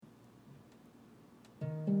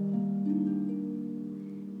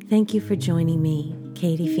Thank you for joining me,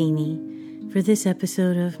 Katie Feeney, for this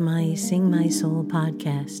episode of my Sing My Soul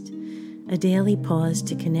podcast, a daily pause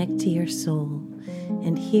to connect to your soul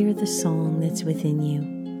and hear the song that's within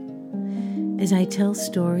you. As I tell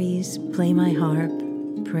stories, play my harp,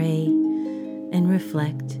 pray, and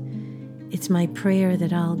reflect, it's my prayer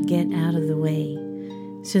that I'll get out of the way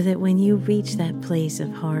so that when you reach that place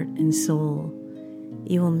of heart and soul,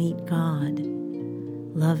 you will meet God,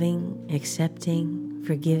 loving, accepting,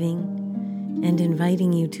 forgiving, and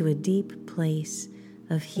inviting you to a deep place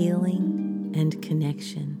of healing and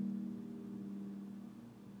connection.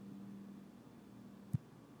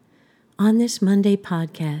 On this Monday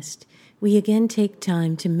podcast, we again take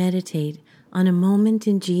time to meditate on a moment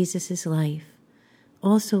in Jesus' life,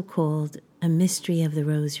 also called a mystery of the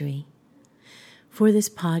Rosary. For this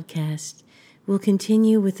podcast, we'll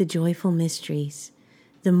continue with the joyful mysteries,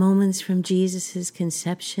 the moments from Jesus'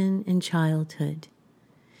 conception and childhood.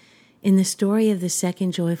 In the story of the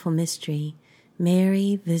second joyful mystery,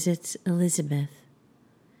 Mary visits Elizabeth.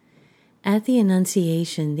 At the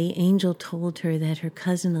Annunciation, the angel told her that her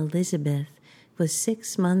cousin Elizabeth was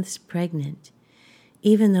 6 months pregnant,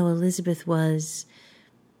 even though Elizabeth was,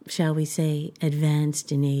 shall we say,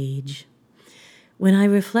 advanced in age. When I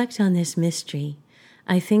reflect on this mystery,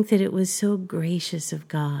 I think that it was so gracious of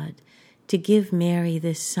God to give Mary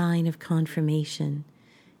this sign of confirmation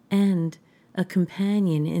and a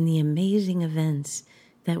companion in the amazing events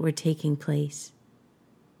that were taking place.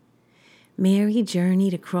 Mary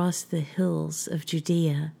journeyed across the hills of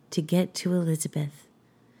Judea to get to Elizabeth.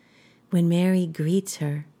 When Mary greets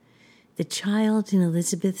her, the child in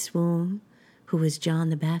Elizabeth's womb, who was John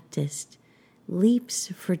the Baptist, leaps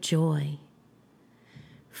for joy.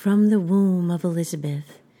 From the womb of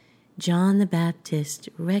Elizabeth, John the Baptist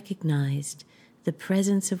recognized the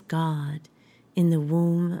presence of God in the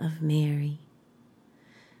womb of Mary.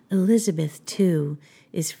 Elizabeth, too,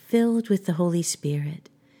 is filled with the Holy Spirit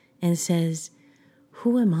and says,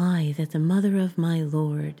 "Who am I that the mother of my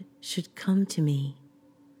Lord should come to me?"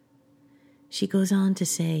 She goes on to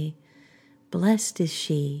say, "Blessed is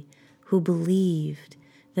she who believed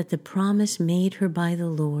that the promise made her by the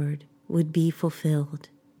Lord would be fulfilled."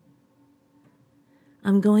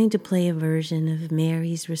 I'm going to play a version of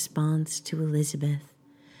Mary's response to Elizabeth,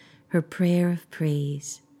 her prayer of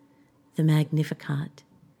praise, the Magnificat.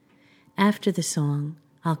 After the song,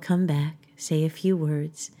 I'll come back, say a few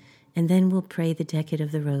words, and then we'll pray the Decade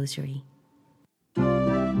of the Rosary.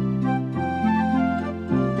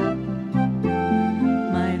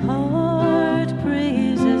 My heart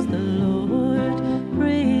praises the Lord,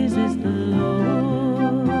 praises the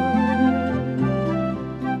Lord,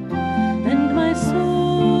 and my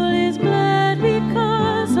soul is glad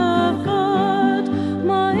because of God,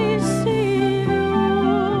 my Savior.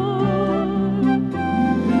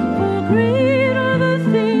 For great are the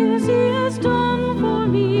things He has done for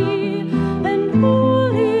me, and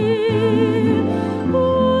holy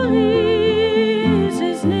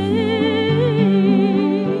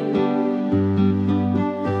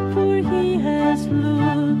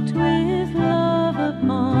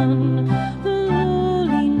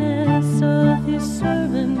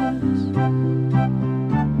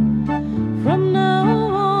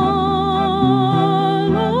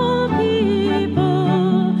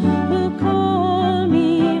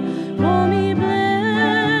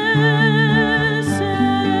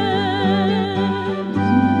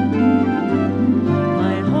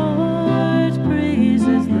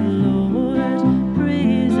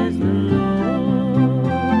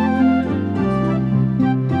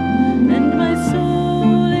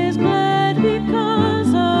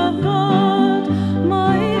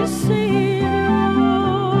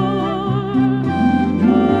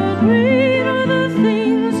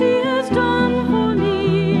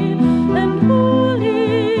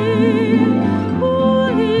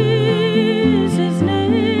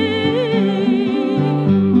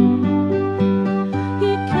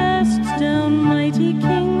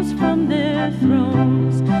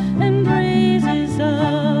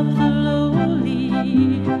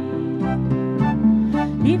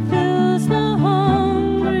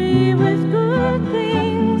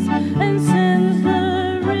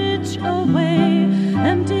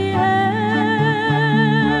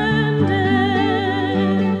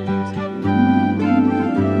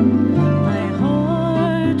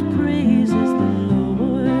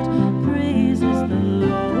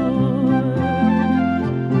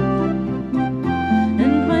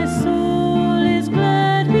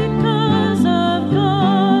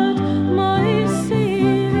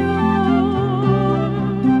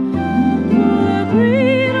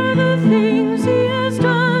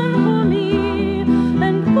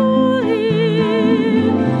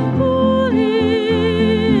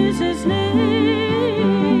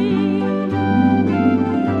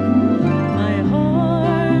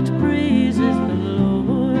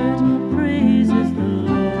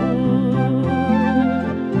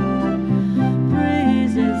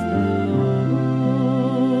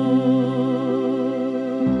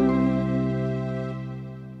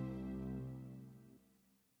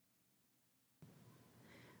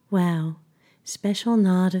Wow. Special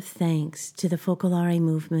nod of thanks to the Focolare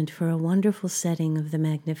movement for a wonderful setting of the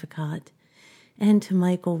Magnificat, and to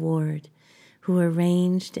Michael Ward, who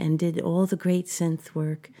arranged and did all the great synth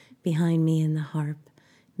work behind me in the harp.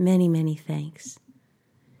 Many, many thanks.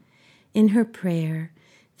 In her prayer,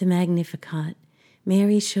 the Magnificat,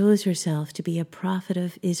 Mary shows herself to be a prophet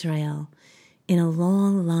of Israel in a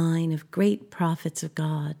long line of great prophets of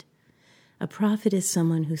God. A prophet is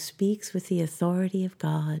someone who speaks with the authority of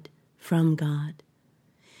God, from God.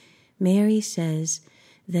 Mary says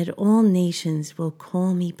that all nations will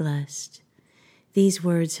call me blessed. These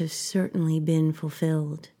words have certainly been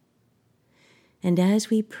fulfilled. And as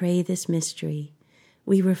we pray this mystery,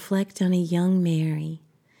 we reflect on a young Mary,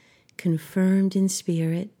 confirmed in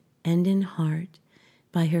spirit and in heart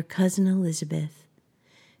by her cousin Elizabeth,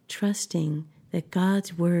 trusting that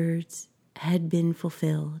God's words had been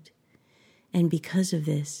fulfilled. And because of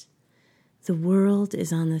this, the world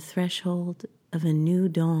is on the threshold of a new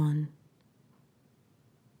dawn.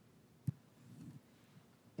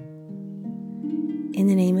 In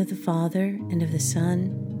the name of the Father, and of the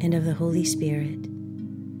Son, and of the Holy Spirit.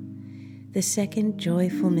 The second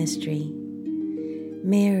joyful mystery.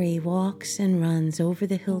 Mary walks and runs over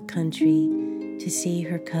the hill country to see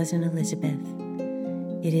her cousin Elizabeth.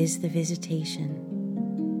 It is the visitation.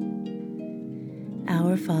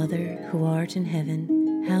 Our Father, who art in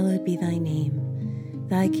heaven, hallowed be thy name.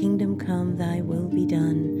 Thy kingdom come, thy will be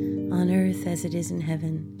done, on earth as it is in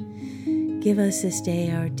heaven. Give us this day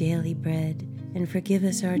our daily bread, and forgive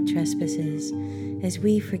us our trespasses, as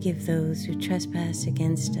we forgive those who trespass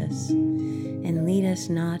against us. And lead us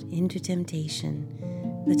not into temptation,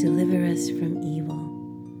 but deliver us from evil.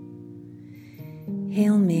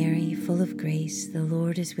 Hail Mary, full of grace, the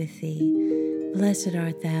Lord is with thee. Blessed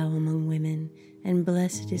art thou among women, and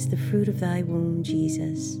blessed is the fruit of thy womb,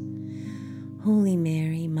 Jesus. Holy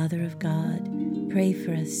Mary, Mother of God, pray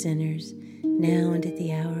for us sinners, now and at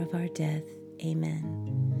the hour of our death.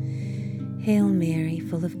 Amen. Hail Mary,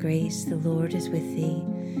 full of grace, the Lord is with thee.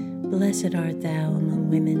 Blessed art thou among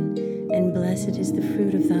women, and blessed is the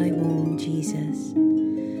fruit of thy womb, Jesus.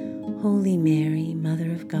 Holy Mary,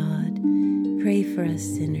 Mother of God, pray for us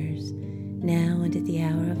sinners, now and at the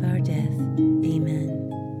hour of our death. Amen.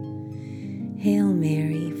 Hail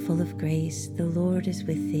Mary, full of grace, the Lord is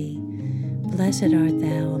with thee. Blessed art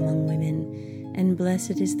thou among women, and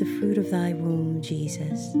blessed is the fruit of thy womb,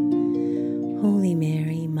 Jesus. Holy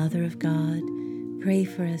Mary, Mother of God, pray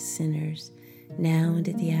for us sinners, now and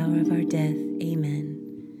at the hour of our death. Amen.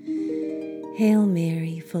 Hail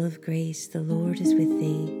Mary, full of grace, the Lord is with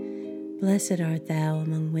thee. Blessed art thou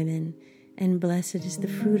among women, and blessed is the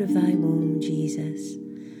fruit of thy womb, Jesus.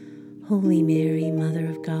 Holy Mary, Mother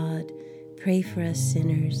of God, pray for us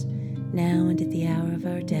sinners, now and at the hour of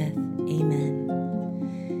our death.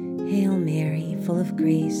 Amen. Hail Mary, full of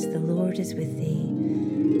grace, the Lord is with thee.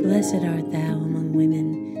 Blessed art thou among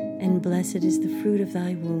women, and blessed is the fruit of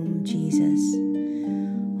thy womb, Jesus.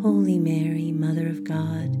 Holy Mary, Mother of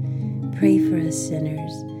God, pray for us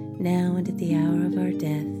sinners, now and at the hour of our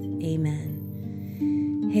death. Amen.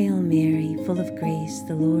 Hail Mary, full of grace,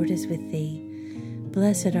 the Lord is with thee.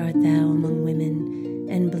 Blessed art thou among women,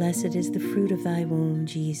 and blessed is the fruit of thy womb,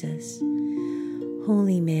 Jesus.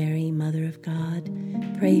 Holy Mary, Mother of God,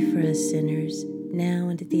 pray for us sinners, now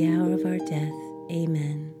and at the hour of our death.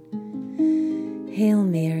 Amen. Hail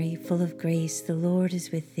Mary, full of grace, the Lord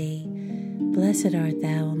is with thee. Blessed art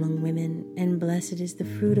thou among women, and blessed is the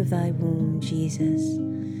fruit of thy womb, Jesus.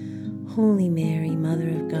 Holy Mary, Mother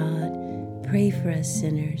of God, pray for us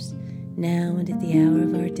sinners, now and at the hour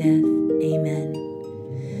of our death. Amen.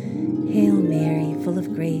 Hail Mary, full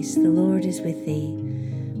of grace, the Lord is with thee.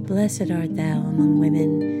 Blessed art thou among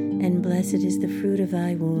women, and blessed is the fruit of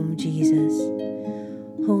thy womb, Jesus.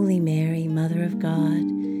 Holy Mary, Mother of God,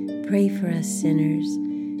 pray for us sinners,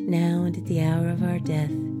 now and at the hour of our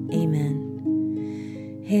death. Amen.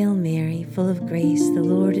 Hail Mary, full of grace, the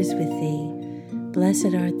Lord is with thee.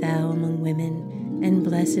 Blessed art thou among women, and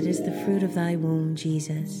blessed is the fruit of thy womb,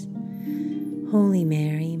 Jesus. Holy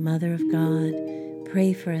Mary, Mother of God,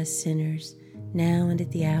 pray for us sinners, now and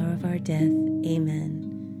at the hour of our death. Amen.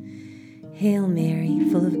 Hail Mary,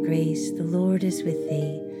 full of grace, the Lord is with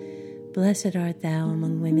thee. Blessed art thou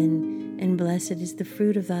among women, and blessed is the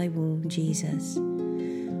fruit of thy womb, Jesus.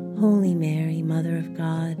 Holy Mary, Mother of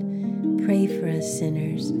God, pray for us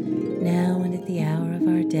sinners, now and at the hour of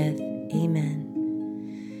our death. Amen.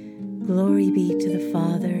 Glory be to the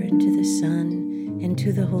Father, and to the Son, and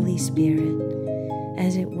to the Holy Spirit,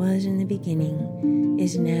 as it was in the beginning,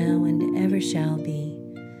 is now, and ever shall be,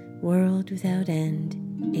 world without end.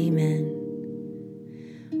 Amen.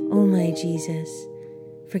 O my Jesus,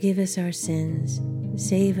 Forgive us our sins,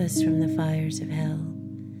 save us from the fires of hell.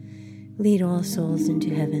 Lead all souls into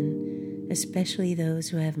heaven, especially those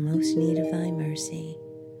who have most need of thy mercy.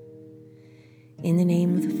 In the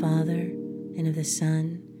name of the Father, and of the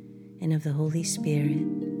Son, and of the Holy Spirit.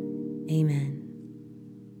 Amen.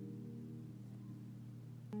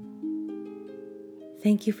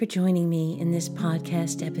 Thank you for joining me in this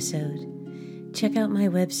podcast episode. Check out my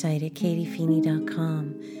website at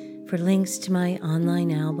katiefeeney.com for links to my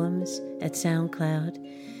online albums at SoundCloud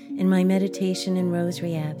and my meditation and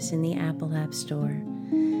rosary apps in the Apple App Store.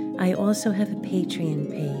 I also have a Patreon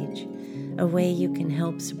page, a way you can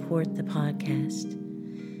help support the podcast.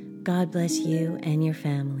 God bless you and your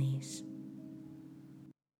families.